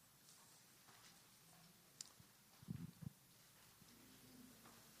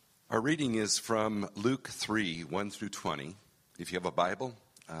Our reading is from Luke 3, 1 through 20. If you have a Bible,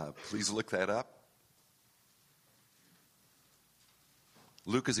 please look that up.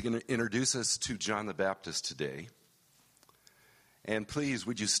 Luke is going to introduce us to John the Baptist today. And please,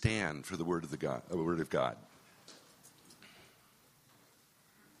 would you stand for the word of God?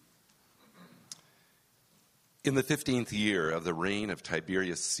 In the 15th year of the reign of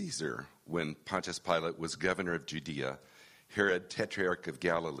Tiberius Caesar, when Pontius Pilate was governor of Judea, Herod, tetrarch of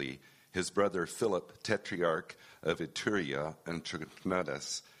Galilee, his brother Philip, tetrarch of Iturea and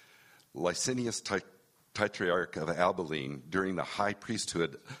Trachonitis, Licinius, tetrarch of Abilene, during the high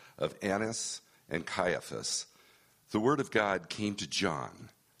priesthood of Annas and Caiaphas, the word of God came to John,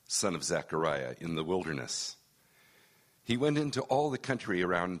 son of Zechariah, in the wilderness. He went into all the country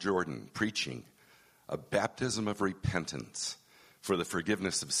around Jordan, preaching a baptism of repentance for the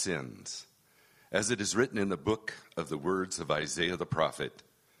forgiveness of sins, as it is written in the book of the words of Isaiah the prophet,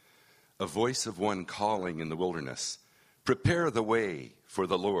 a voice of one calling in the wilderness, prepare the way for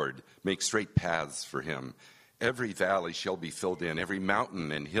the Lord, make straight paths for him. Every valley shall be filled in, every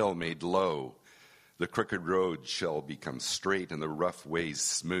mountain and hill made low. The crooked road shall become straight and the rough ways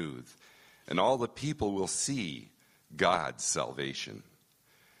smooth, and all the people will see God's salvation.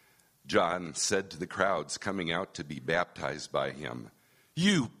 John said to the crowds coming out to be baptized by him,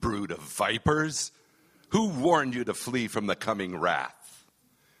 "You brood of vipers, who warned you to flee from the coming wrath?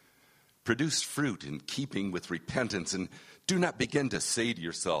 Produce fruit in keeping with repentance, and do not begin to say to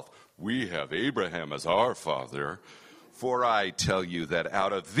yourself, 'We have Abraham as our father.' For I tell you that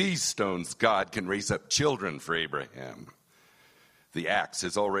out of these stones God can raise up children for Abraham. The axe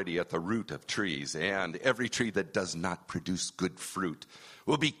is already at the root of trees, and every tree that does not produce good fruit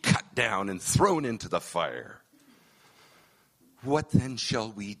will be cut down and thrown into the fire." "What then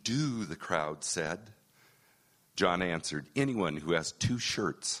shall we do?" the crowd said. John answered, "Anyone who has 2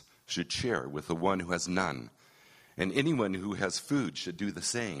 shirts should share with the one who has none, and anyone who has food should do the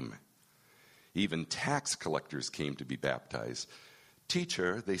same." Even tax collectors came to be baptized.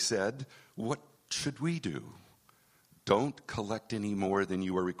 "Teacher," they said, "what should we do?" "Don't collect any more than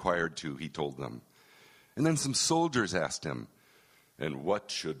you are required to," he told them. And then some soldiers asked him, "And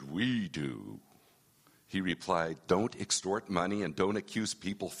what should we do?" He replied, "Don't extort money and don't accuse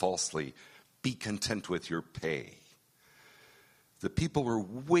people falsely. Be content with your pay." The people were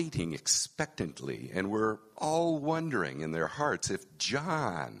waiting expectantly and were all wondering in their hearts if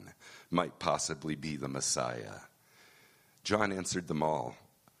John might possibly be the Messiah. John answered them all,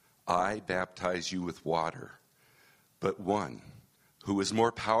 "I baptize you with water, but one who is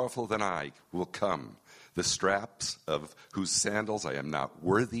more powerful than I will come, the straps of whose sandals I am not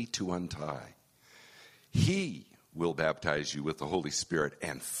worthy to untie. He will baptize you with the Holy Spirit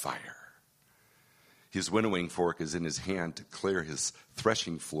and fire. His winnowing fork is in his hand to clear his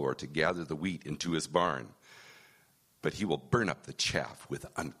threshing floor, to gather the wheat into his barn. But he will burn up the chaff with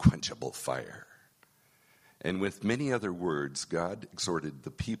unquenchable fire." And with many other words, God exhorted the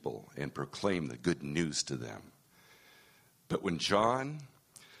people and proclaimed the good news to them. But when John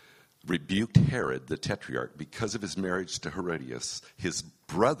rebuked Herod the tetrarch because of his marriage to Herodias, his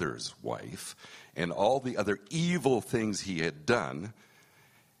brother's wife, and all the other evil things he had done,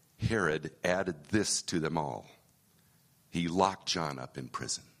 Herod added this to them all: he locked John up in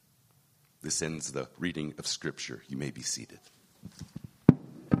prison. This ends the reading of Scripture. You may be seated.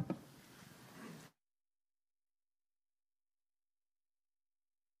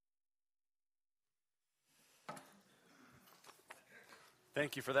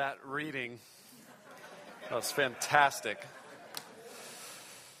 Thank you for that reading. That was fantastic.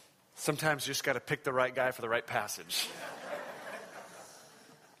 Sometimes you just got to pick the right guy for the right passage.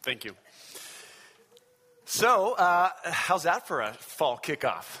 Thank you. So, how's that for a fall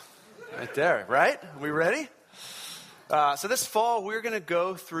kickoff? Right there, right? Are we ready? So this fall, we're going to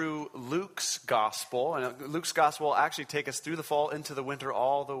go through Luke's Gospel. And Luke's Gospel will actually take us through the fall, into the winter,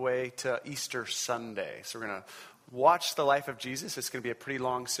 all the way to Easter Sunday. So we're going to watch the life of Jesus. It's going to be a pretty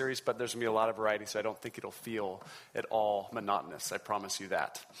long series, but there's going to be a lot of variety, so I don't think it'll feel at all monotonous. I promise you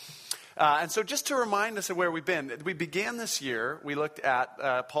that. And so just to remind us of where we've been, we began this year, we looked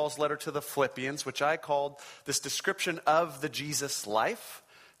at Paul's letter to the Philippians, which I called this description of the Jesus life.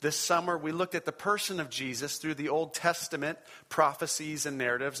 This summer, we looked at the person of Jesus through the Old Testament prophecies and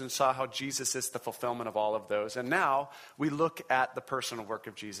narratives and saw how Jesus is the fulfillment of all of those. And now we look at the personal work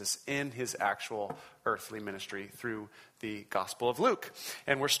of Jesus in his actual earthly ministry through the Gospel of Luke.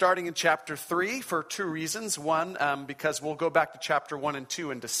 And we're starting in chapter 3 for 2 reasons. One, because we'll go back to chapter 1 and 2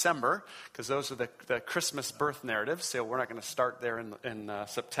 in December, because those are the Christmas birth narratives. So we're not going to start there in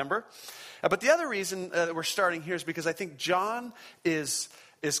September. But the other reason that we're starting here is because I think John is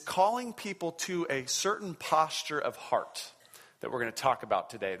is calling people to a certain posture of heart that we're going to talk about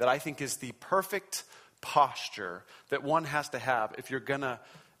today, that I think is the perfect posture that one has to have if you're going to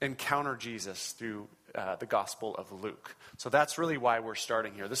encounter Jesus through the Gospel of Luke. So that's really why we're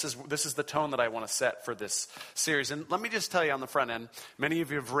starting here. This is the tone that I want to set for this series. And let me just tell you on the front end, many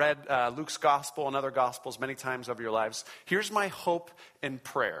of you have read Luke's Gospel and other Gospels many times over your lives. Here's my hope and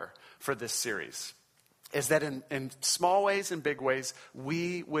prayer for this series, is that in small ways and big ways,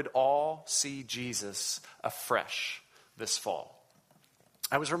 we would all see Jesus afresh this fall.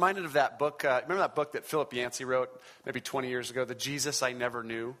 I was reminded of that book. Remember that book that Philip Yancey wrote maybe 20 years ago, The Jesus I Never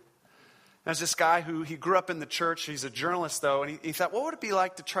Knew? There's this guy who he grew up in the church. He's a journalist, though, and he thought, what would it be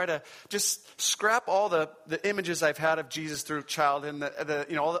like to try to just scrap all the images I've had of Jesus through childhood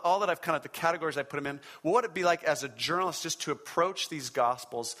and all that I've kind of the categories I put him in. What would it be like as a journalist just to approach these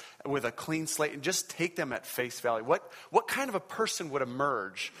Gospels with a clean slate and just take them at face value? What kind of a person would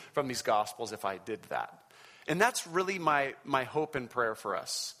emerge from these Gospels if I did that? And that's really my hope and prayer for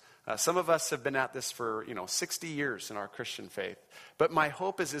us. Some of us have been at this for 60 years in our Christian faith. But my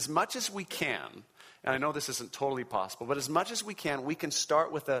hope is as much as we can, and I know this isn't totally possible, but as much as we can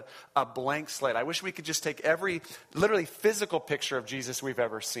start with a blank slate. I wish we could just take every literally physical picture of Jesus we've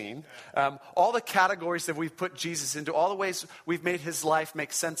ever seen, all the categories that we've put Jesus into, all the ways we've made his life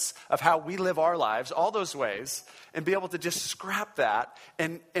make sense of how we live our lives, all those ways, and be able to just scrap that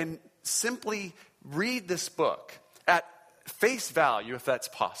and simply read this book at face value, if that's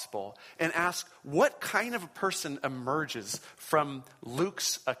possible, and ask what kind of a person emerges from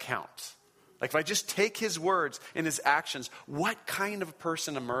Luke's account. Like if I just take his words and his actions, what kind of a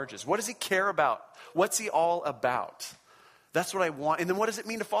person emerges? What does he care about? What's he all about? That's what I want. And then what does it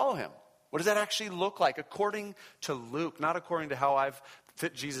mean to follow him? What does that actually look like according to Luke? Not according to how I've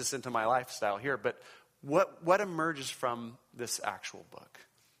fit Jesus into my lifestyle here, but what emerges from this actual book?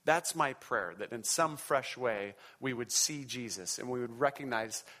 That's my prayer, that in some fresh way we would see Jesus and we would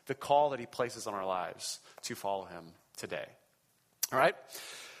recognize the call that he places on our lives to follow him today. All right?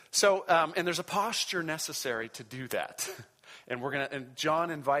 So, and there's a posture necessary to do that. And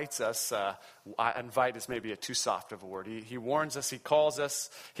John invites us, invite is maybe too soft of a word. He warns us, he calls us,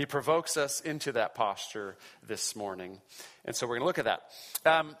 he provokes us into that posture this morning. And so we're going to look at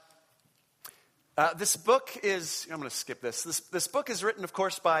that. This book is, I'm going to skip this. This book is written, of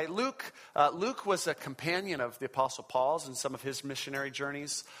course, by Luke. Luke was a companion of the Apostle Paul's in some of his missionary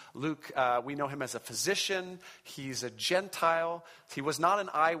journeys. Luke, we know him as a physician. He's a Gentile. He was not an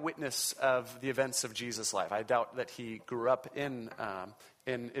eyewitness of the events of Jesus' life. I doubt that he grew up in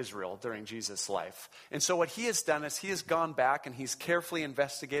Israel during Jesus' life. And so what he has done is he has gone back and he's carefully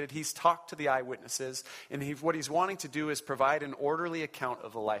investigated. He's talked to the eyewitnesses. And what he's wanting to do is provide an orderly account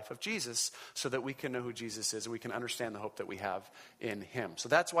of the life of Jesus so that we can know who Jesus is and we can understand the hope that we have in him. So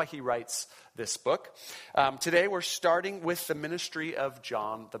that's why he writes this book. Today we're starting with the ministry of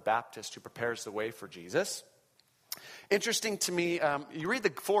John the Baptist, who prepares the way for Jesus. Interesting to me, you read the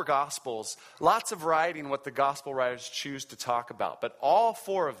four Gospels, lots of variety in what the Gospel writers choose to talk about. But all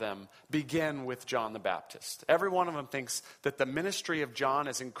four of them begin with John the Baptist. Every one of them thinks that the ministry of John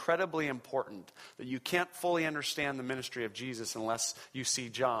is incredibly important, that you can't fully understand the ministry of Jesus unless you see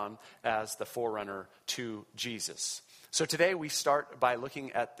John as the forerunner to Jesus. So today we start by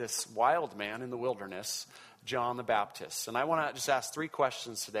looking at this wild man in the wilderness, John the Baptist. And I want to just ask three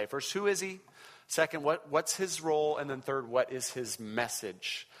questions today. First, who is he? Second, what's his role? And then third, what is his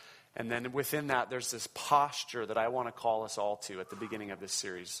message? And then within that, there's this posture that I want to call us all to at the beginning of this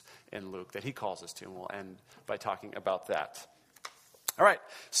series in Luke that he calls us to. And we'll end by talking about that. All right,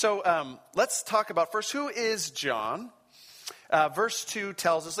 so let's talk about first, who is John? Verse 2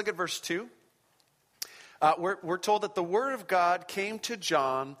 tells us, look at verse 2. We're told that the word of God came to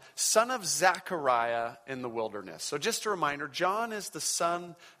John, son of Zechariah, in the wilderness. So just a reminder, John is the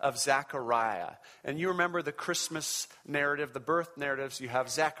son of Zechariah. And you remember the Christmas narrative, the birth narratives. You have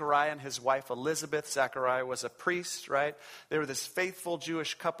Zechariah and his wife Elizabeth. Zechariah was a priest, right? They were this faithful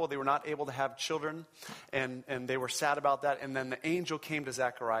Jewish couple. They were not able to have children, and they were sad about that. And then the angel came to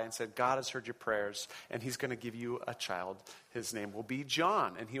Zechariah and said, God has heard your prayers, and he's going to give you a child. His name will be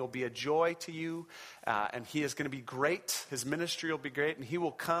John, and he will be a joy to you, and he is going to be great. His ministry will be great, and he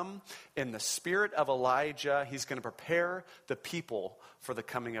will come in the spirit of Elijah. He's going to prepare the people for the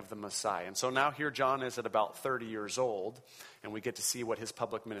coming of the Messiah. And so now here John is at about 30 years old, And we get to see what his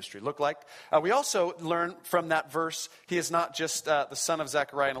public ministry looked like. We also learn from that verse, he is not just the son of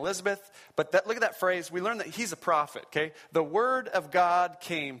Zechariah and Elizabeth, but look at that phrase. We learn that he's a prophet, okay? The word of God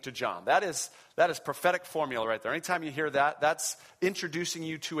came to John. That is prophetic formula right there. Anytime you hear that, that's introducing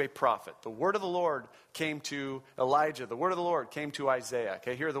you to a prophet. The word of the Lord came to Elijah. The word of the Lord came to Isaiah.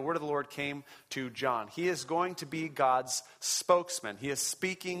 Okay, here the word of the Lord came to John. He is going to be God's spokesman. He is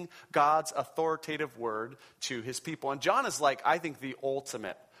speaking God's authoritative word to his people. And John is like, I think, the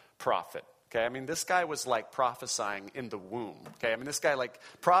ultimate prophet. Okay, I mean, this guy was like prophesying in the womb. Okay, I mean, this guy, like,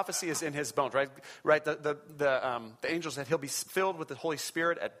 prophecy is in his bones, right? Right. The angel said he'll be filled with the Holy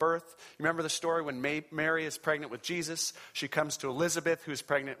Spirit at birth. You remember the story when Mary is pregnant with Jesus? She comes to Elizabeth, who's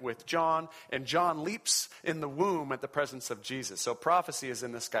pregnant with John, and John leaps in the womb at the presence of Jesus. So prophecy is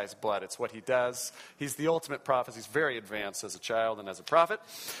in this guy's blood. It's what he does. He's the ultimate prophet. He's very advanced as a child and as a prophet.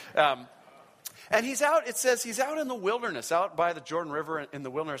 And he's out, it says he's out in the wilderness, out by the Jordan River in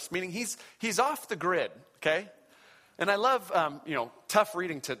the wilderness, meaning he's off the grid, okay? And I love, tough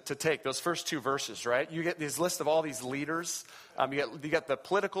reading to take, those first two verses, right? You get this list of all these leaders. You get the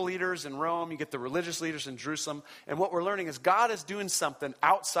political leaders in Rome, you get the religious leaders in Jerusalem. And what we're learning is God is doing something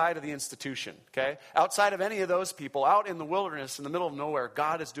outside of the institution, okay? Outside of any of those people, out in the wilderness, in the middle of nowhere,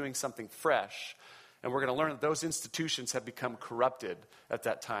 God is doing something fresh. And we're going to learn that those institutions have become corrupted at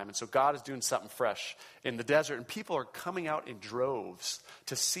that time. And so God is doing something fresh in the desert. And people are coming out in droves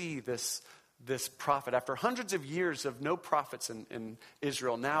to see this prophet. After hundreds of years of no prophets in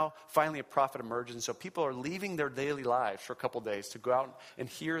Israel, now finally a prophet emerges. And so people are leaving their daily lives for a couple days to go out and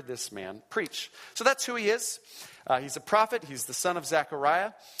hear this man preach. So that's who he is. He's a prophet. He's the son of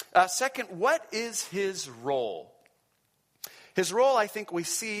Zechariah. Second, what is his role? His role, I think, we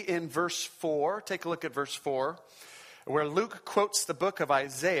see in verse 4. Take a look at verse 4, where Luke quotes the book of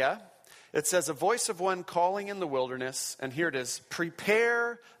Isaiah. It says, a voice of one calling in the wilderness, and here it is,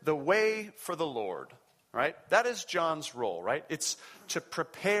 prepare the way for the Lord. Right? That is John's role, right? It's to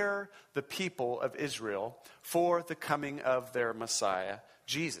prepare the people of Israel for the coming of their Messiah,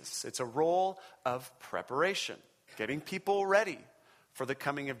 Jesus. It's a role of preparation, getting people ready for the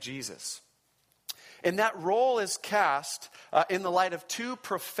coming of Jesus. And that role is cast in the light of two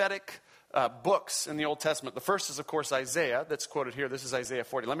prophetic books in the Old Testament. The first is, of course, Isaiah, that's quoted here. This is Isaiah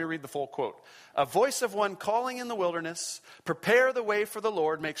 40. Let me read the full quote. A voice of one calling in the wilderness, prepare the way for the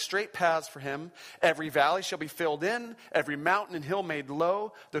Lord, make straight paths for him. Every valley shall be filled in, every mountain and hill made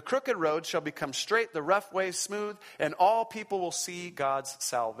low. The crooked road shall become straight, the rough ways smooth, and all people will see God's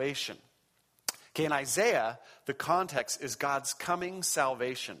salvation. Okay, in Isaiah, the context is God's coming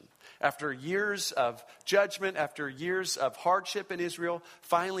salvation. After years of judgment, after years of hardship in Israel,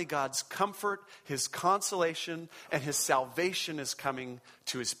 finally God's comfort, his consolation, and his salvation is coming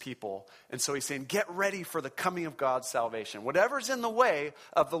to his people. And so he's saying, get ready for the coming of God's salvation. Whatever's in the way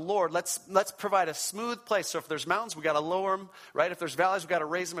of the Lord, let's provide a smooth place. So if there's mountains, we got to lower them, right? If there's valleys, we got to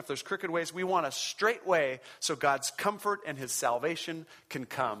raise them. If there's crooked ways, we want a straight way so God's comfort and his salvation can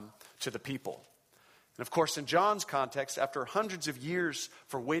come to the people. And of course, in John's context, after hundreds of years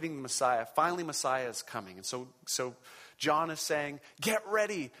for waiting the Messiah, finally Messiah is coming. And so John is saying, get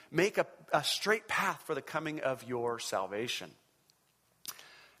ready, make a straight path for the coming of your salvation.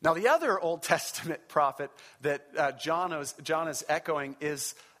 Now, the other Old Testament prophet that John is echoing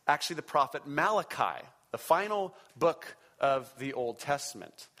is actually the prophet Malachi, the final book of the Old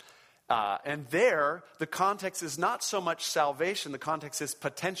Testament. And there, the context is not so much salvation, the context is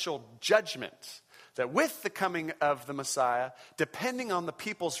potential judgment. That with the coming of the Messiah, depending on the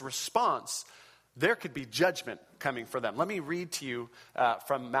people's response, there could be judgment coming for them. Let me read to you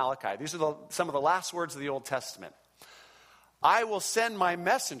from Malachi. These are some of the last words of the Old Testament. I will send my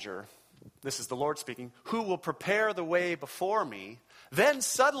messenger, this is the Lord speaking, who will prepare the way before me. Then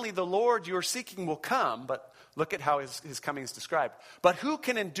suddenly the Lord you are seeking will come, but look at how his coming is described. But who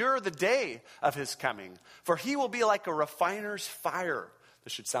can endure the day of his coming? For he will be like a refiner's fire.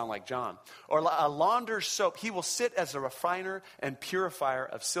 This should sound like John. Or a launder's soap. He will sit as a refiner and purifier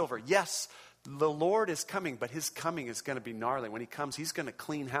of silver. Yes, the Lord is coming, but his coming is going to be gnarly. When he comes, he's going to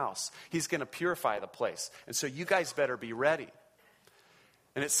clean house. He's going to purify the place. And so you guys better be ready.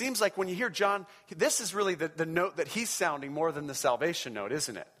 And it seems like when you hear John, this is really the note that he's sounding more than the salvation note,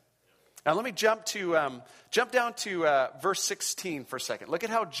 isn't it? Now let me jump down to verse 16 for a second. Look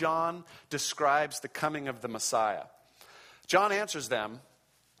at how John describes the coming of the Messiah. John answers them,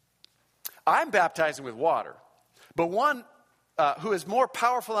 I'm baptizing with water, but one who is more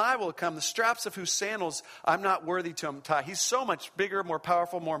powerful than I will come, the straps of whose sandals I'm not worthy to untie. He's so much bigger, more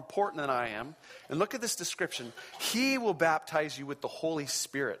powerful, more important than I am. And look at this description. He will baptize you with the Holy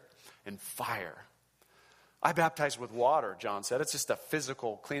Spirit and fire. I baptize with water, John said. It's just a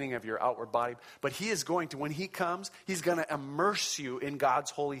physical cleaning of your outward body. But he is going to, when he comes, he's going to immerse you in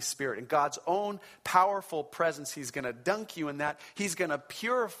God's Holy Spirit. In God's own powerful presence, he's going to dunk you in that. He's going to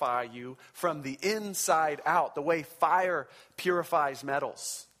purify you from the inside out, the way fire purifies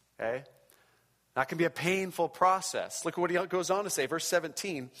metals. Okay? That can be a painful process. Look at what he goes on to say. Verse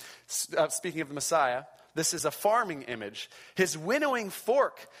 17, speaking of the Messiah. This is a farming image. His winnowing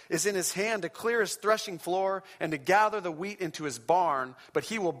fork is in his hand to clear his threshing floor and to gather the wheat into his barn, but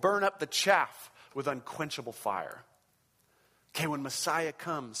he will burn up the chaff with unquenchable fire. Okay, when Messiah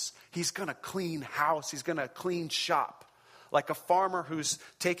comes, he's going to clean house. He's going to clean shop. Like a farmer who's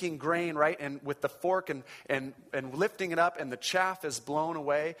taking grain, right, and with the fork and lifting it up, and the chaff is blown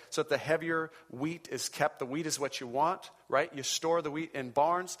away so that the heavier wheat is kept. The wheat is what you want, right? You store the wheat in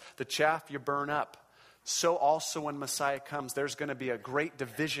barns. The chaff you burn up. So also when Messiah comes, there's going to be a great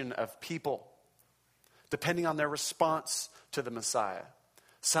division of people, depending on their response to the Messiah.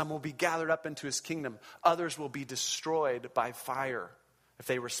 Some will be gathered up into his kingdom. Others will be destroyed by fire if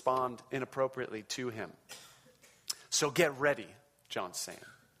they respond inappropriately to him. So get ready, John's saying.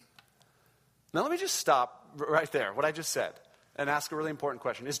 Now let me just stop right there, what I just said, and ask a really important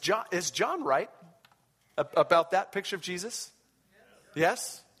question. Is John right about that picture of Jesus?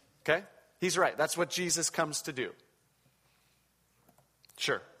 Yes? Okay. He's right. That's what Jesus comes to do.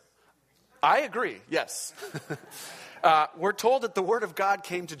 Sure. I agree. Yes. We're told that the word of God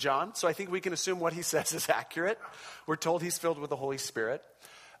came to John, so I think we can assume what he says is accurate. We're told he's filled with the Holy Spirit.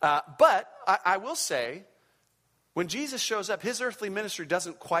 But I will say, when Jesus shows up, his earthly ministry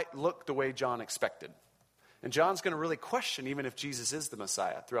doesn't quite look the way John expected. And John's going to really question even if Jesus is the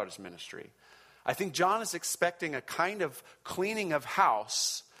Messiah throughout his ministry. I think John is expecting a kind of cleaning of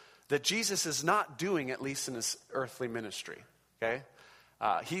house that Jesus is not doing, at least in his earthly ministry, okay?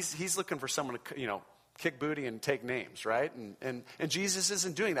 He's looking for someone to, kick booty and take names, right? And Jesus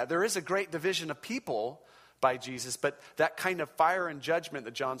isn't doing that. There is a great division of people by Jesus, but that kind of fire and judgment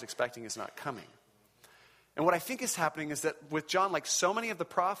that John's expecting is not coming. And what I think is happening is that with John, like so many of the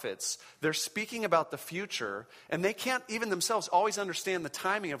prophets, they're speaking about the future, and they can't even themselves always understand the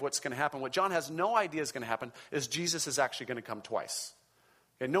timing of what's going to happen. What John has no idea is going to happen is Jesus is actually going to come twice.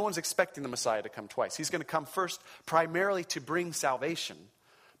 And no one's expecting the Messiah to come twice. He's going to come first primarily to bring salvation.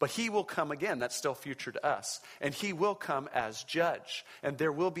 But he will come again. That's still future to us. And he will come as judge. And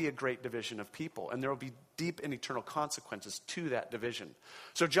there will be a great division of people. And there will be deep and eternal consequences to that division.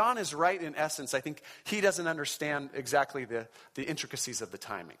 So John is right in essence. I think he doesn't understand exactly the intricacies of the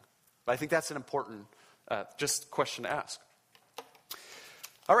timing. But I think that's an important just question to ask.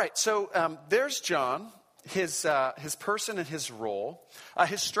 All right, so there's John. His person and his role,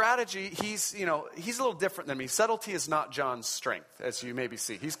 his strategy. He's a little different than me. Subtlety is not John's strength, as you maybe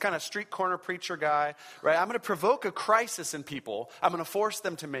see. He's kind of street corner preacher guy, right? I'm going to provoke a crisis in people. I'm going to force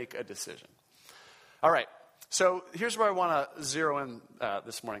them to make a decision. All right. So here's where I want to zero in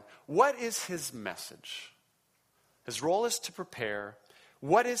this morning. What is his message? His role is to prepare.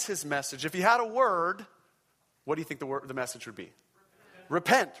 What is his message? If he had a word, what do you think the message would be?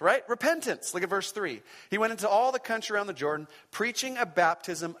 Repent, right? Repentance. Look at verse 3. He went into all the country around the Jordan, preaching a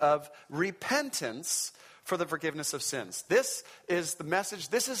baptism of repentance for the forgiveness of sins. This is the message.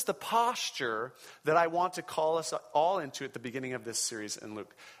 This is the posture that I want to call us all into at the beginning of this series in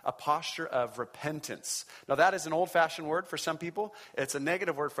Luke. A posture of repentance. Now that is an old-fashioned word for some people. It's a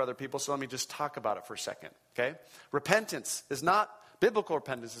negative word for other people, so let me just talk about it for a second, okay? Repentance is not Biblical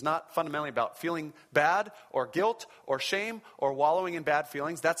repentance is not fundamentally about feeling bad or guilt or shame or wallowing in bad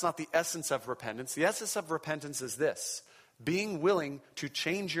feelings. That's not the essence of repentance. The essence of repentance is this: being willing to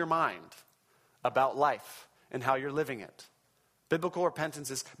change your mind about life and how you're living it. Biblical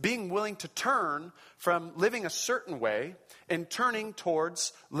repentance is being willing to turn from living a certain way and turning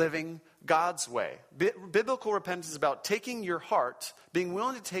towards living God's way. Biblical repentance is about taking your heart, being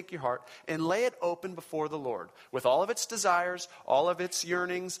willing to take your heart and lay it open before the Lord with all of its desires, all of its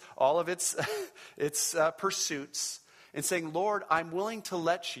yearnings, all of its pursuits, and saying, Lord, I'm willing to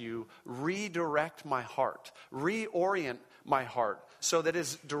let you redirect my heart, reorient my heart so that it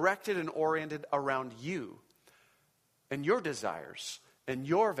is directed and oriented around you and your desires and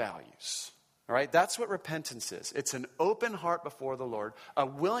your values. All right, that's what repentance is. It's an open heart before the Lord, a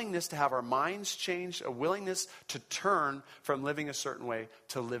willingness to have our minds changed, a willingness to turn from living a certain way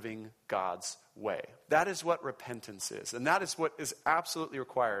to living God's way. That is what repentance is, and that is what is absolutely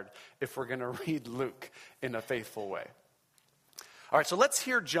required if we're going to read Luke in a faithful way. All right, so let's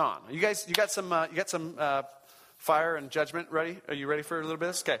hear John. You got some fire and judgment ready? Are you ready for a little bit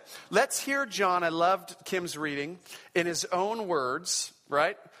of this? Okay, let's hear John. I loved Kim's reading in his own words,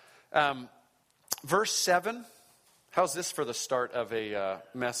 right? Verse 7, how's this for the start of a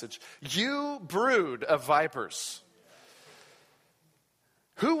message? You brood of vipers.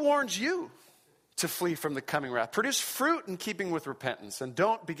 Who warned you to flee from the coming wrath? Produce fruit in keeping with repentance, and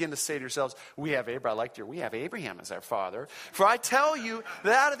don't begin to say to yourselves, we have Abraham as our father. For I tell you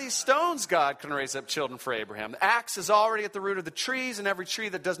that out of these stones God can raise up children for Abraham. The axe is already at the root of the trees, and every tree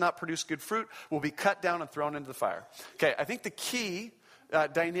that does not produce good fruit will be cut down and thrown into the fire. Okay, I think the key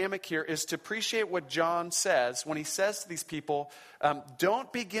dynamic here is to appreciate what John says when he says to these people,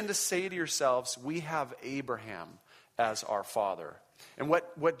 don't begin to say to yourselves, we have Abraham as our father. And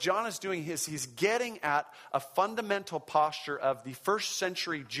what John is doing is he's getting at a fundamental posture of the first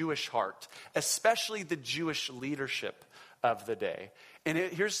century Jewish heart, especially the Jewish leadership of the day. And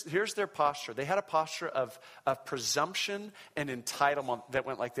here's their posture. They had a posture of presumption and entitlement that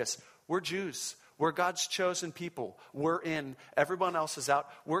went like this. We're Jews. We're God's chosen people. We're in. Everyone else is out.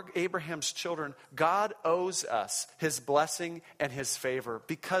 We're Abraham's children. God owes us his blessing and his favor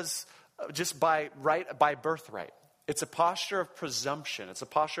because just by birthright. It's a posture of presumption. It's a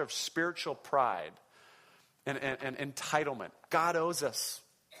posture of spiritual pride and entitlement. God owes us.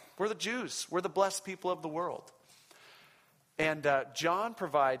 We're the Jews. We're the blessed people of the world. And John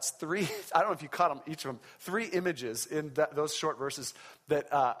provides three, I don't know if you caught them, each of them, three images in those short verses that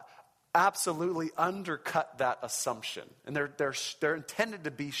absolutely undercut that assumption. And they're intended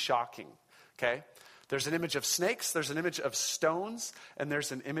to be shocking, okay? There's an image of snakes, there's an image of stones, and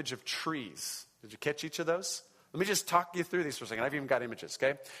there's an image of trees. Did you catch each of those? Let me just talk you through these for a second. I've even got images,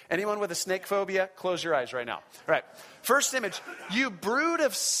 okay? Anyone with a snake phobia, close your eyes right now. All right. First image, you brood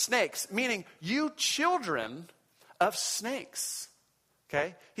of snakes, meaning you children of snakes,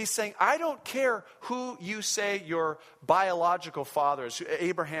 okay? He's saying, I don't care who you say your biological father is,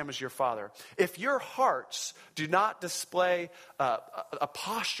 Abraham is your father. If your hearts do not display a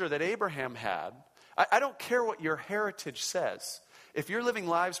posture that Abraham had, I don't care what your heritage says. If you're living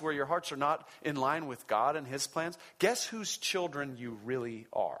lives where your hearts are not in line with God and his plans, guess whose children you really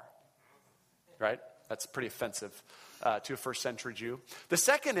are? Right? That's pretty offensive to a first century Jew. The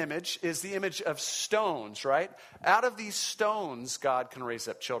second image is the image of stones, right? Out of these stones, God can raise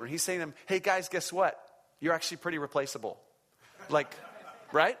up children. He's saying to them, hey guys, guess what? You're actually pretty replaceable. Like,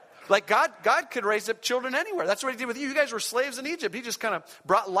 right? Like God could raise up children anywhere. That's what he did with you. You guys were slaves in Egypt. He just kind of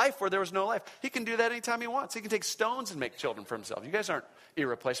brought life where there was no life. He can do that anytime he wants. He can take stones and make children for himself. You guys aren't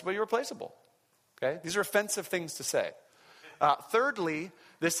irreplaceable. You're replaceable. Okay? These are offensive things to say. Thirdly,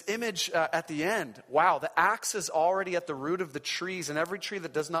 this image at the end. Wow, the axe is already at the root of the trees, and every tree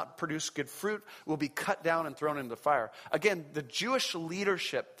that does not produce good fruit will be cut down and thrown into the fire. Again, the Jewish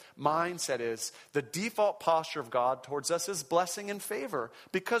leadership mindset is the default posture of God towards us is blessing and favor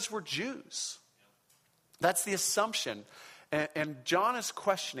because we're Jews. That's the assumption. And John is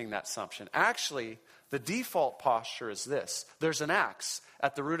questioning that assumption. Actually, the default posture is this. There's an axe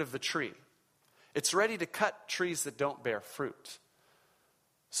at the root of the tree. It's ready to cut trees that don't bear fruit.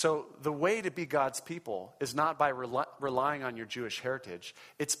 So the way to be God's people is not by relying on your Jewish heritage.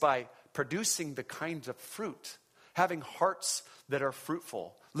 It's by producing the kinds of fruit, having hearts that are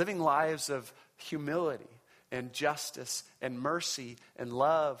fruitful, living lives of humility and justice and mercy and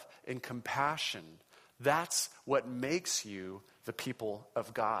love and compassion. That's what makes you the people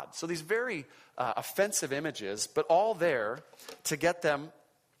of God. So these very offensive images, but all there to get them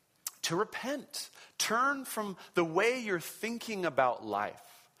to repent. Turn from the way you're thinking about life.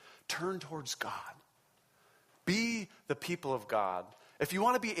 Turn towards God. Be the people of God. If you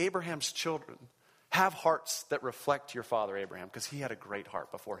want to be Abraham's children, have hearts that reflect your father Abraham, because he had a great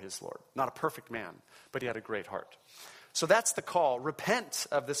heart before his Lord. Not a perfect man, but he had a great heart. So that's the call. Repent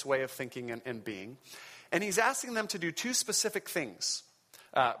of this way of thinking and being. And he's asking them to do two specific things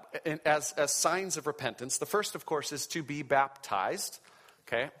as signs of repentance. The first, of course, is to be baptized.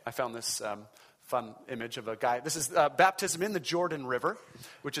 Okay, I found this fun image of a guy. This is baptism in the Jordan River,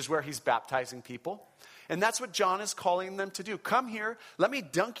 which is where he's baptizing people. And that's what John is calling them to do. Come here, let me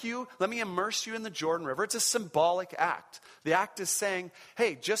dunk you, let me immerse you in the Jordan River. It's a symbolic act. The act is saying,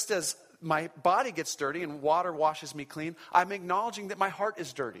 hey, just as my body gets dirty and water washes me clean, I'm acknowledging that my heart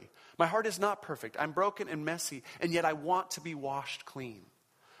is dirty. My heart is not perfect. I'm broken and messy, and yet I want to be washed clean.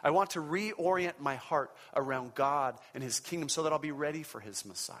 I want to reorient my heart around God and his kingdom so that I'll be ready for his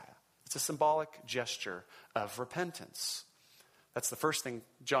Messiah. It's a symbolic gesture of repentance. That's the first thing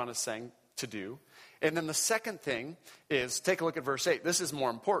John is saying to do. And then the second thing is, take a look at verse 8. This is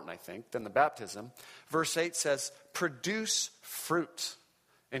more important, I think, than the baptism. Verse 8 says, produce fruit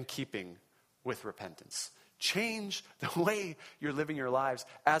in keeping with repentance. Change the way you're living your lives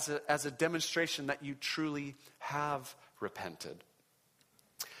as a demonstration that you truly have repented.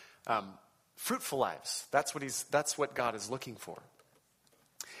 fruitful lives. That's what God is looking for.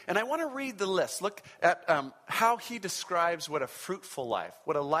 And I want to read the list. Look at how he describes what a fruitful life,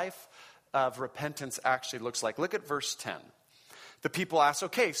 what a life of repentance actually looks like. Look at verse 10. The people ask,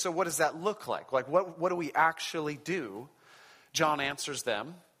 okay, so what does that look like? Like, what do we actually do? John answers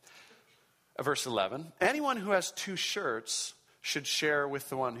them. Verse 11, anyone who has 2 shirts should share with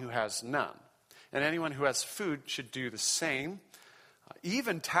the one who has none. And anyone who has food should do the same.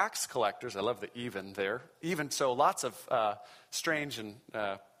 Even tax collectors, I love the even there. Even so, lots of strange and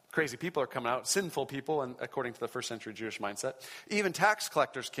crazy people are coming out, sinful people, and according to the first century Jewish mindset. Even tax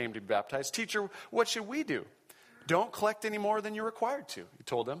collectors came to be baptized. Teacher, what should we do? Don't collect any more than you're required to, he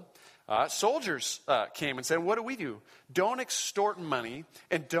told them. Soldiers came and said, what do we do? Don't extort money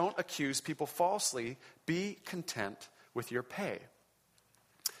and don't accuse people falsely. Be content with your pay.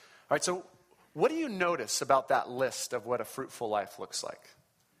 All right, so what do you notice about that list of what a fruitful life looks like?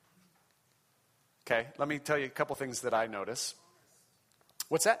 Okay, let me tell you a couple things that I notice.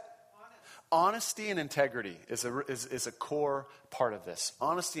 What's that? Honesty and integrity is a core part of this.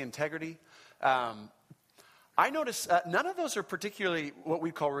 Honesty, integrity. I notice none of those are particularly what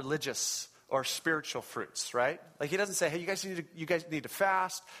we call religious or spiritual fruits, right? Like he doesn't say, hey, you guys need to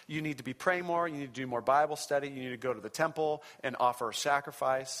fast, you need to be praying more, you need to do more Bible study, you need to go to the temple and offer a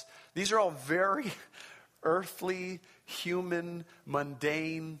sacrifice. These are all very earthly, human,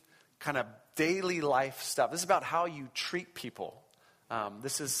 mundane, kind of daily life stuff. This is about how you treat people.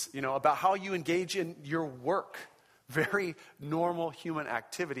 This is, about how you engage in your work. Very normal human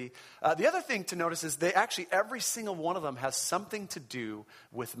activity. The other thing to notice is every single one of them has something to do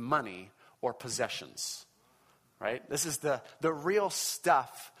with money or possessions, right? This is the real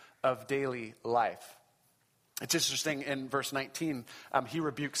stuff of daily life. It's interesting in verse 19, he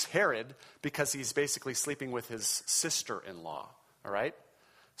rebukes Herod because he's basically sleeping with his sister-in-law, all right?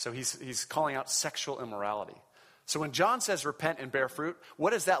 So he's calling out sexual immorality. So when John says repent and bear fruit, what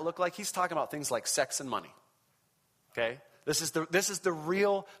does that look like? He's talking about things like sex and money. Okay? This is the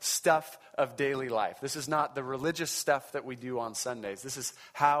real stuff of daily life. This is not the religious stuff that we do on Sundays. This is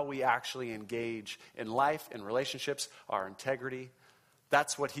how we actually engage in life, in relationships, our integrity.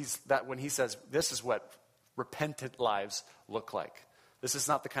 That's what when he says this is what repentant lives look like. This is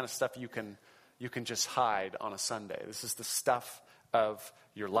not the kind of stuff you can just hide on a Sunday. This is the stuff of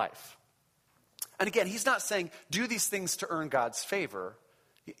your life. And again, he's not saying do these things to earn God's favor.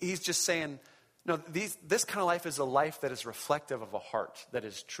 He's just saying, no, this kind of life is a life that is reflective of a heart that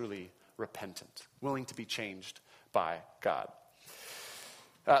is truly repentant, willing to be changed by God.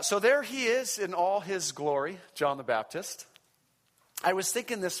 So there he is in all his glory, John the Baptist. I was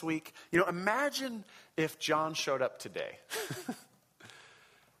thinking this week, imagine if John showed up today.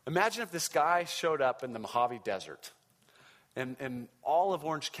 Imagine if this guy showed up in the Mojave Desert. And all of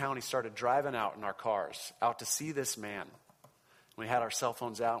Orange County started driving out in our cars, out to see this man. We had our cell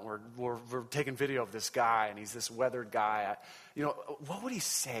phones out, and we're taking video of this guy, and he's this weathered guy. What would he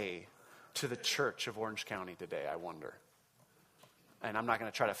say to the church of Orange County today, I wonder? And I'm not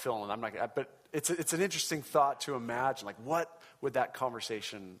going to try to fill in. But it's an interesting thought to imagine. Like, what would that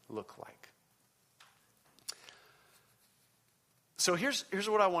conversation look like? So here's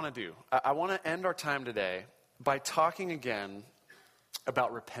what I want to do. I want to end our time today by talking again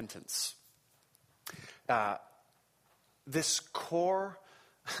about repentance. This core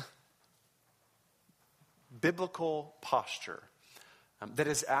biblical posture that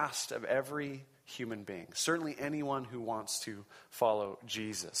is asked of every human being, certainly anyone who wants to follow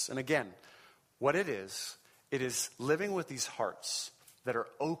Jesus. And again, what it is living with these hearts that are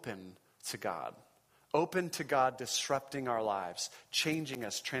open to God disrupting our lives, changing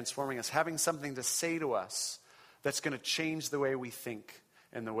us, transforming us, having something to say to us that's going to change the way we think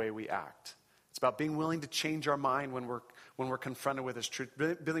and the way we act. It's about being willing to change our mind when we're confronted with this truth,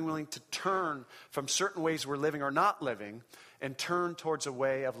 being willing to turn from certain ways we're living or not living and turn towards a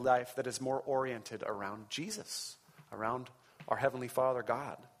way of life that is more oriented around Jesus, around our Heavenly Father,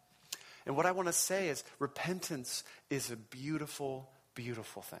 God. And what I want to say is repentance is a beautiful,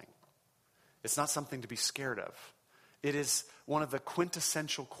 beautiful thing. It's not something to be scared of. It is one of the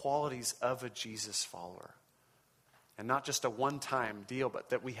quintessential qualities of a Jesus follower. And not just a one-time deal, but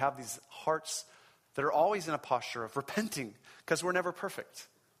that we have these hearts that are always in a posture of repenting because we're never perfect.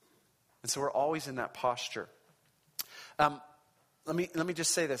 And so we're always in that posture. Let me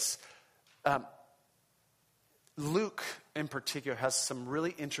just say this. Luke, in particular, has some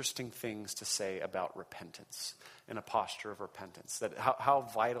really interesting things to say about repentance and a posture of repentance, that how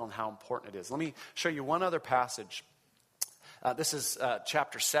vital and how important it is. Let me show you one other passage. This is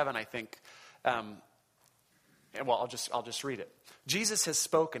chapter 7, I think. And well, I'll just read it. Jesus has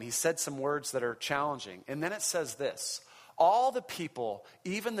spoken. He said some words that are challenging. And then it says this: all the people,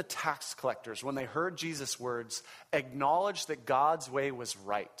 even the tax collectors, when they heard Jesus' words, acknowledged that God's way was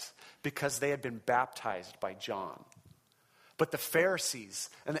right because they had been baptized by John. But the Pharisees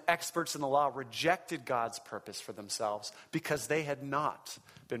and the experts in the law rejected God's purpose for themselves because they had not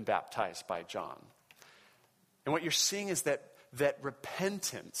been baptized by John. And what you're seeing is that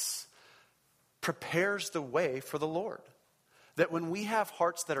repentance prepares the way for the Lord. That when we have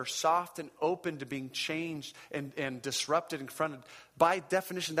hearts that are soft and open to being changed and disrupted and confronted, by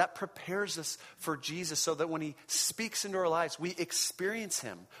definition, that prepares us for Jesus so that when he speaks into our lives, we experience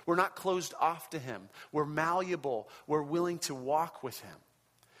him. We're not closed off to him. We're malleable. We're willing to walk with him.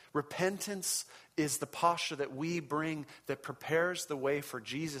 Repentance is the posture that we bring that prepares the way for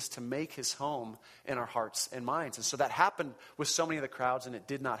Jesus to make his home in our hearts and minds. And so that happened with so many of the crowds, and it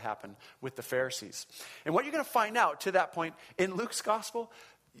did not happen with the Pharisees. And what you're going to find out to that point in Luke's gospel,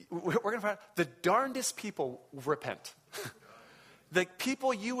 we're going to find out the darndest people repent. The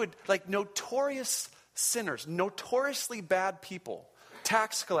people you would, like notorious sinners, notoriously bad people,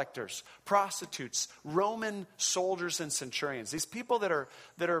 tax collectors, prostitutes, Roman soldiers and centurions. These people that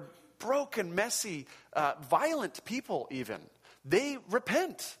are broken, messy, violent people even. They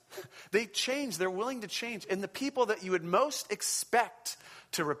repent. They change. They're willing to change. And the people that you would most expect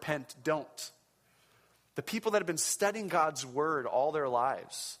to repent don't. The people that have been studying God's word all their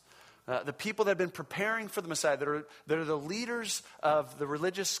lives. The people that have been preparing for the Messiah, that are the leaders of the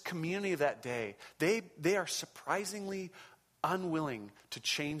religious community of that day, they are surprisingly unwilling to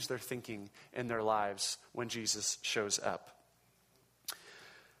change their thinking in their lives when Jesus shows up.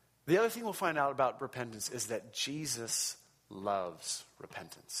 The other thing we'll find out about repentance is that Jesus loves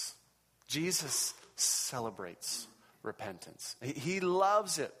repentance. Jesus celebrates repentance. He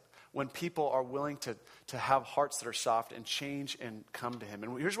loves it when people are willing to have hearts that are soft and change and come to him.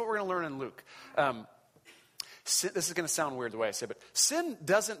 And here's what we're going to learn in Luke. This is going to sound weird the way I say it, but sin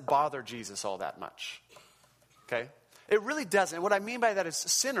doesn't bother Jesus all that much. Okay? It really doesn't. And what I mean by that is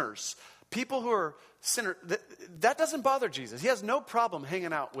sinners, people who are sinners, that doesn't bother Jesus. He has no problem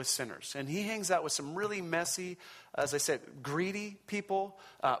hanging out with sinners. And he hangs out with some really messy, as I said, greedy people,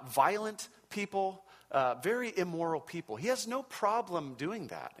 violent people, very immoral people. He has no problem doing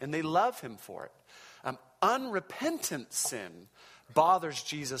that. And they love him for it. Unrepentant sin bothers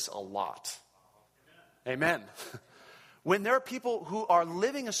Jesus a lot. Amen. When there are people who are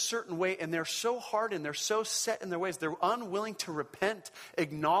living a certain way and they're so hard and they're so set in their ways, they're unwilling to repent,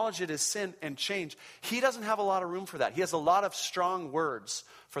 acknowledge it as sin, and change, he doesn't have a lot of room for that. He has a lot of strong words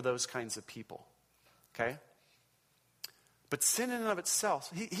for those kinds of people. Okay? But sin in and of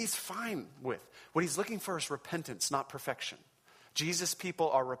itself, he's fine with. What he's looking for is repentance, not perfection. Jesus'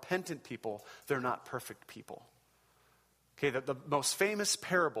 people are repentant people. They're not perfect people. Okay, the most famous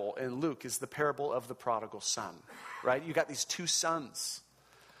parable in Luke is the parable of the prodigal son, right? You got these two sons.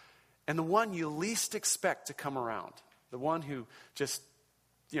 And the one you least expect to come around, the one who I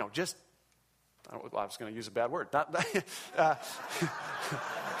was going to use a bad word.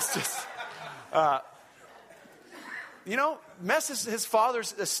 Messes his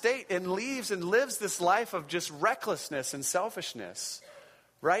father's estate and leaves and lives this life of just recklessness and selfishness,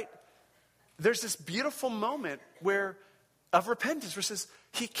 right? There's this beautiful moment of repentance, where it says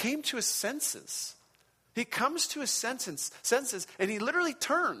he came to his senses. He comes to his senses, and he literally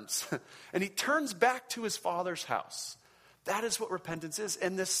turns. And he turns back to his father's house. That is what repentance is.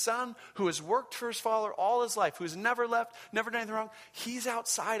 And this son who has worked for his father all his life, who's never left, never done anything wrong, he's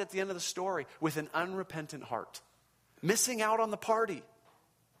outside at the end of the story with an unrepentant heart, missing out on the party.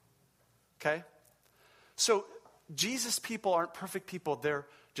 Okay? So Jesus' people aren't perfect people. They're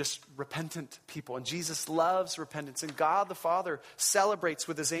just repentant people. And Jesus loves repentance. And God the Father celebrates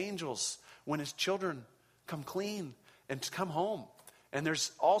with his angels when his children come clean and come home. And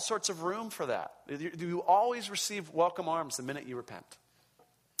there's all sorts of room for that. You always receive welcome arms the minute you repent.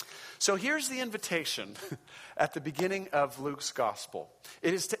 So here's the invitation at the beginning of Luke's gospel.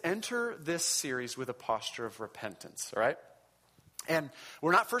 It is to enter this series with a posture of repentance, all right? And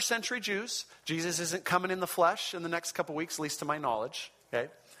we're not first century Jews. Jesus isn't coming in the flesh in the next couple weeks, at least to my knowledge, okay?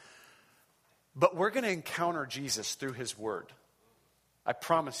 But we're going to encounter Jesus through his word. I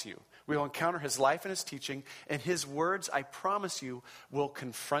promise you. We will encounter his life and his teaching, and his words, I promise you, will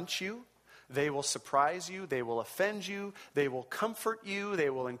confront you. They will surprise you. They will offend you. They will comfort you. They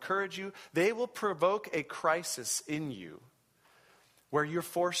will encourage you. They will provoke a crisis in you where you're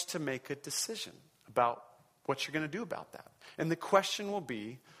forced to make a decision about what you're going to do about that. And the question will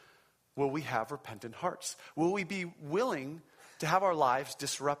be, will we have repentant hearts? Will we be willing to have our lives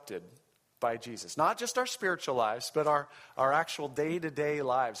disrupted by Jesus. Not just our spiritual lives, but our actual day-to-day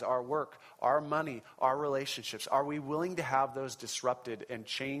lives, our work, our money, our relationships. Are we willing to have those disrupted and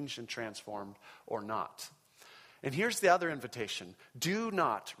changed and transformed or not? And here's the other invitation. Do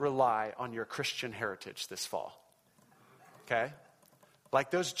not rely on your Christian heritage this fall. Okay?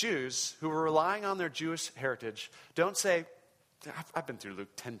 Like those Jews who were relying on their Jewish heritage, don't say, I've been through Luke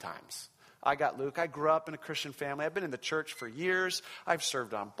 10 times. I got Luke. I grew up in a Christian family. I've been in the church for years. I've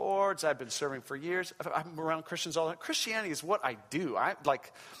served on boards. I've been serving for years. I'm around Christians all the time. Christianity is what I do.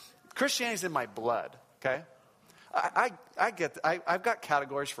 Christianity is in my blood, okay? I've got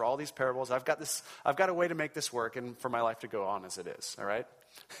categories for all these parables. I've got a way to make this work and for my life to go on as it is, all right?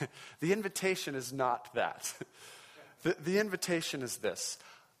 The invitation is not that. The invitation is this.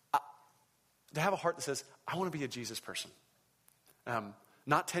 To have a heart that says, I want to be a Jesus person.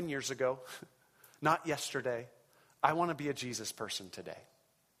 Not 10 years ago, not yesterday. I want to be a Jesus person today.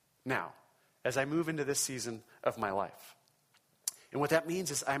 Now, as I move into this season of my life. And what that means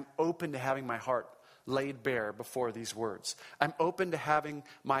is I'm open to having my heart laid bare before these words. I'm open to having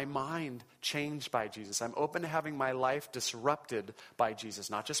my mind changed by Jesus. I'm open to having my life disrupted by Jesus.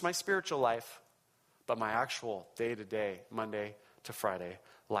 Not just my spiritual life, but my actual day-to-day, Monday to Friday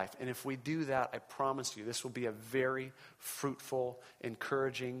life. And if we do that, I promise you, this will be a very fruitful,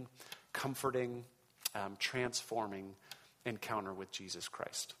 encouraging, comforting, transforming encounter with Jesus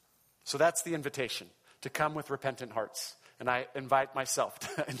Christ. So that's the invitation, to come with repentant hearts. And I invite myself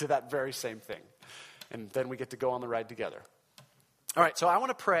into that very same thing. And then we get to go on the ride together. All right, so I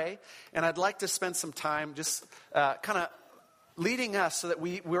want to pray, and I'd like to spend some time just kind of leading us so that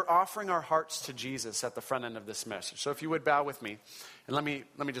we're offering our hearts to Jesus at the front end of this message. So if you would bow with me, and let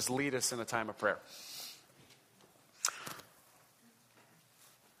me just lead us in a time of prayer.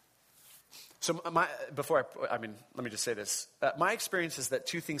 So let me just say this. My experience is that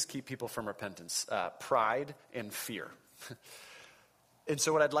two things keep people from repentance, pride and fear. And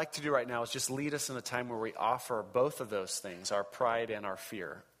so what I'd like to do right now is just lead us in a time where we offer both of those things, our pride and our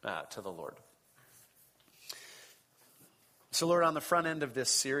fear, to the Lord. So Lord, on the front end of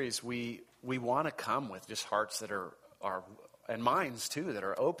this series, we want to come with just hearts that are and minds too, that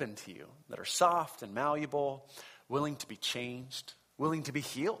are open to you, that are soft and malleable, willing to be changed, willing to be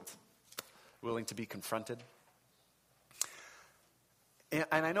healed, willing to be confronted. And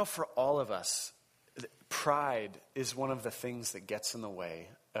I know for all of us, pride is one of the things that gets in the way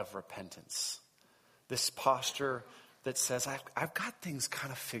of repentance. This posture that says, I've got things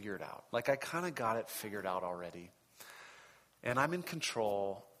kind of figured out. Like I kind of got it figured out already. And I'm in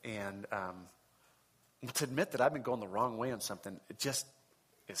control, and to admit that I've been going the wrong way on something, it just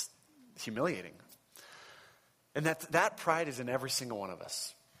is humiliating. And that pride is in every single one of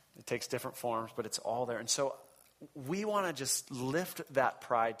us. It takes different forms, but it's all there. And so we want to just lift that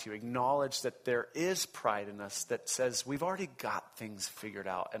pride to acknowledge that there is pride in us that says we've already got things figured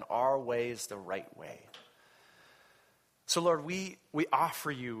out, and our way is the right way. So Lord, we offer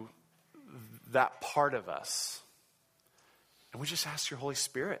you that part of us. And we just ask your Holy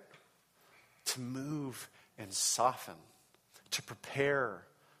Spirit to move and soften, to prepare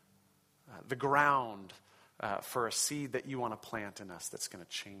the ground for a seed that you want to plant in us that's going to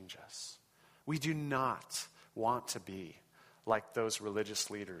change us. We do not want to be like those religious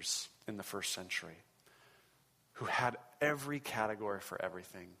leaders in the first century who had every category for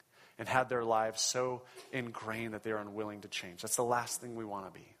everything and had their lives so ingrained that they are unwilling to change. That's the last thing we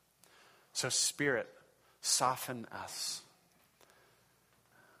want to be. So Spirit, soften us.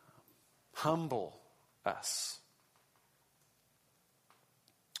 Humble us.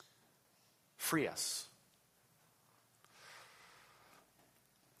 Free us.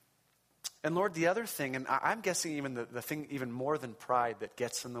 And Lord, the other thing, and I'm guessing even the thing even more than pride that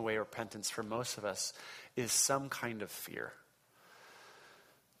gets in the way of repentance for most of us, is some kind of fear.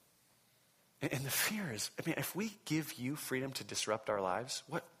 And the fear is, if we give you freedom to disrupt our lives,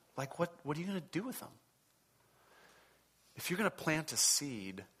 what are you going to do with them? If you're going to plant a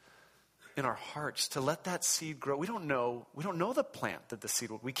seed in our hearts to let that seed grow, we don't know the plant that the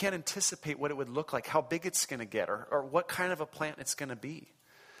seed will. We can't anticipate what it would look like, how big it's going to get, or what kind of a plant it's going to be.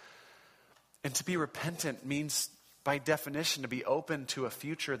 And to be repentant means, by definition, to be open to a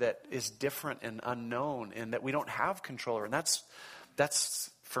future that is different and unknown and that we don't have control over. And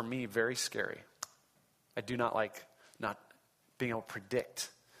that's for me, very scary. I do not like not being able to predict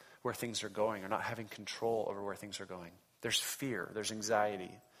where things are going or not having control over where things are going. There's fear, there's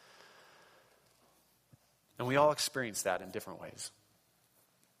anxiety. And we all experience that in different ways.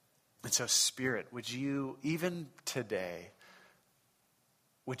 And so, Spirit, would you, even today,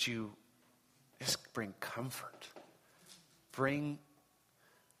 would you just bring comfort? Bring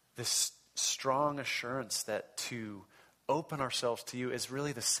this strong assurance that to open ourselves to you is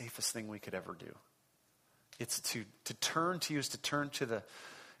really the safest thing we could ever do. It's to turn to you, is to turn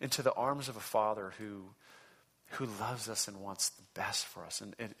into the arms of a Father who loves us and wants the best for us,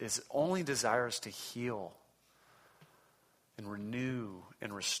 and is only desirous to heal and renew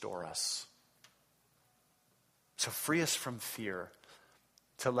and restore us. So free us from fear,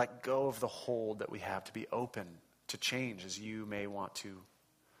 to let go of the hold that we have, to be open to change as you may want to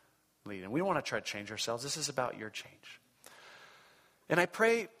lead. And we don't want to try to change ourselves. This is about your change. And I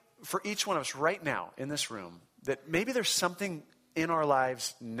pray for each one of us right now in this room that maybe there's something in our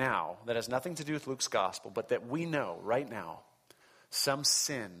lives now that has nothing to do with Luke's gospel, but that we know right now, some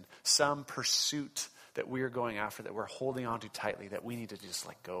sin, some pursuit that we are going after, that we're holding on to tightly, that we need to just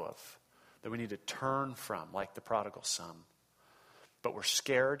let go of, that we need to turn from, like the prodigal son. But we're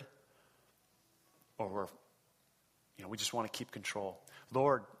scared, or we just want to keep control.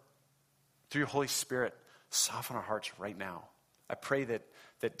 Lord, through your Holy Spirit, soften our hearts right now. I pray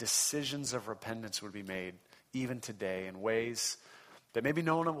that decisions of repentance would be made even today in ways that maybe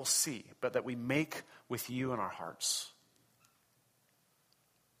no one will see, but that we make with you in our hearts.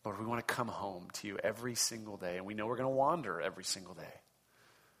 Lord, we want to come home to you every single day, and we know we're going to wander every single day.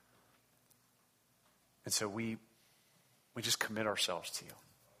 And so we just commit ourselves to you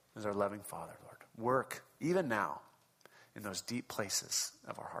as our loving Father, Lord. Work, even now, in those deep places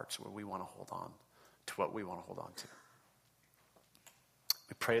of our hearts where we want to hold on to what we want to hold on to.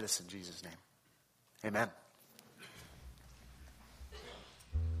 We pray this in Jesus' name. Amen.